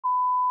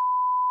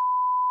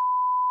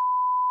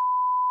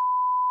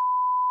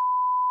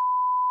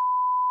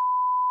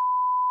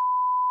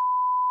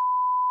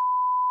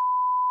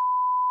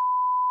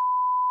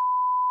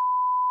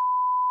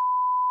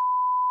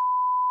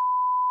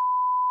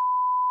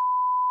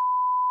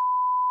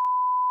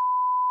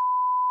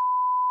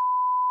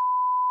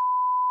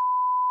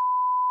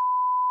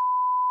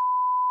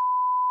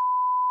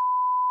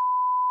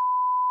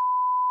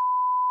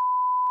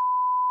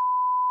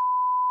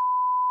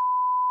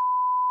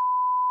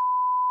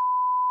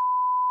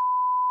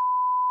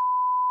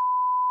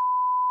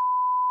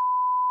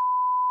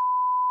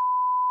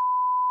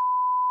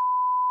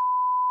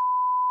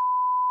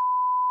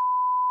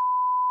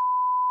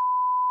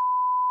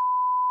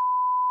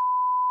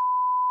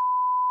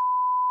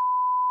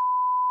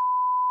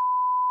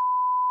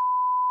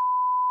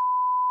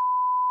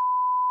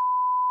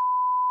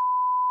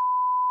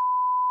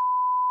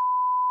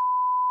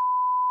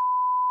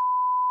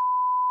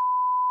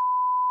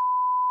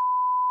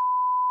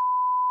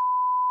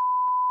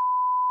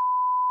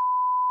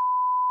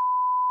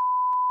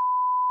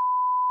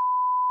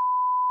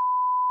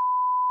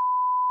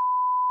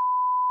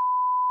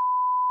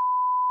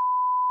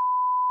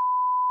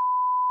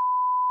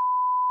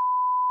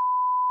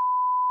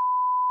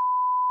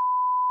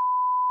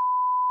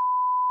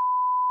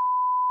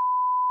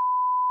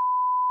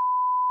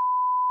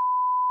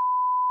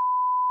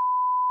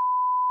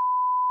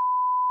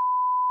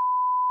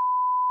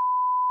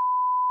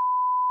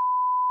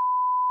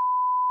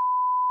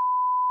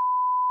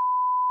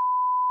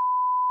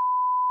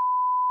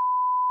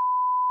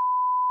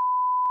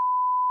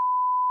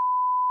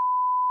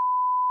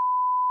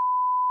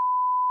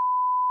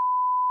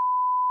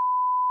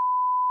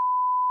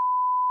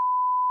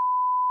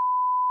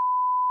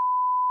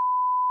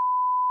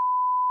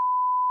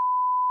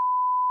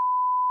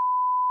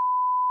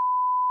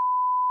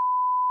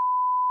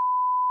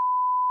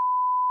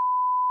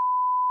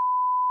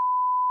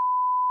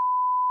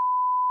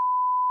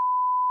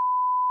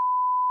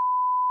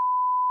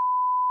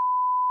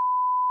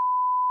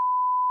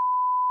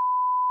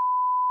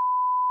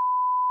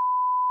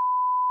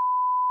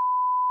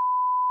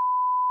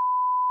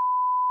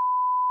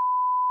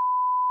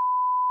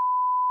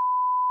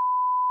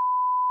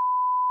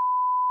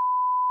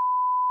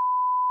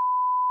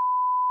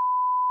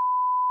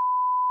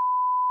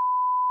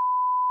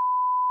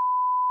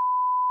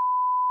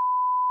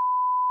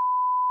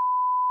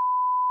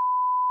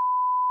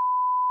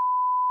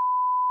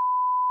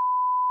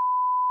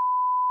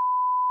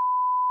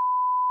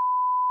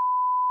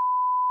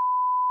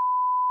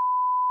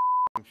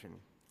exemption.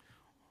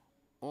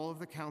 All of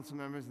the council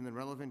members in the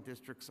relevant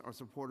districts are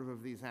supportive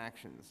of these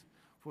actions.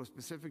 For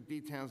specific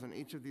details on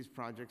each of these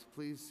projects,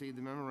 please see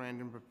the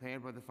memorandum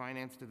prepared by the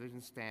Finance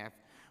Division staff,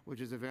 which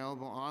is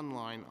available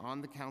online on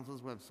the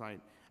council's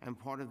website and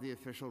part of the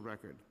official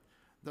record.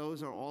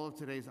 Those are all of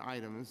today's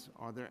items.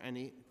 Are there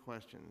any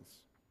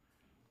questions?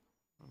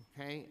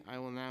 Okay, I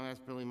will now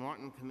ask Billy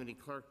Martin, committee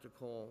clerk, to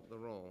call the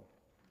roll.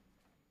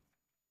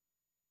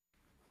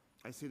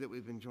 I see that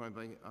we've been joined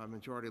by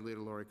Majority Leader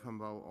Laurie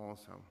Cumbo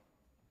also.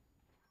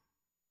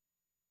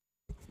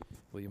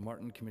 William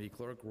Martin, committee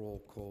clerk.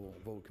 Roll call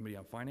vote. Committee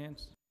on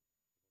Finance.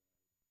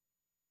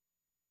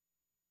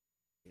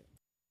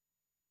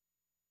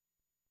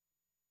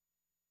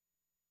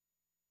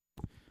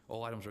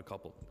 All items are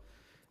coupled.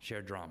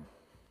 Shared Drum.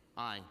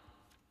 Aye.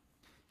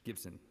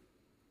 Gibson.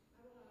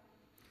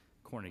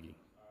 Cornegie.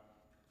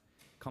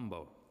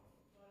 Cumbo.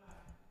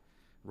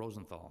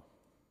 Rosenthal.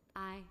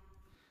 Aye.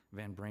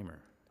 Van Bramer.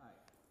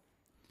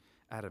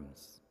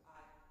 Adams.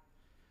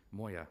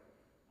 Moya.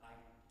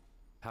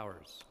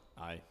 Powers.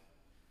 Aye.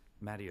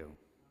 Matteo.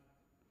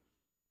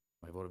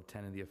 By a vote of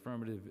 10 in the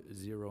affirmative,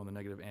 0 in the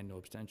negative, and no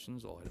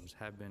abstentions, all items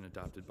have been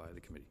adopted by the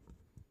committee.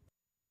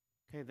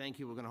 Okay, thank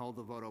you. We're going to hold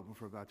the vote open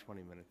for about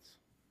 20 minutes.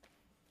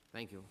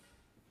 Thank you.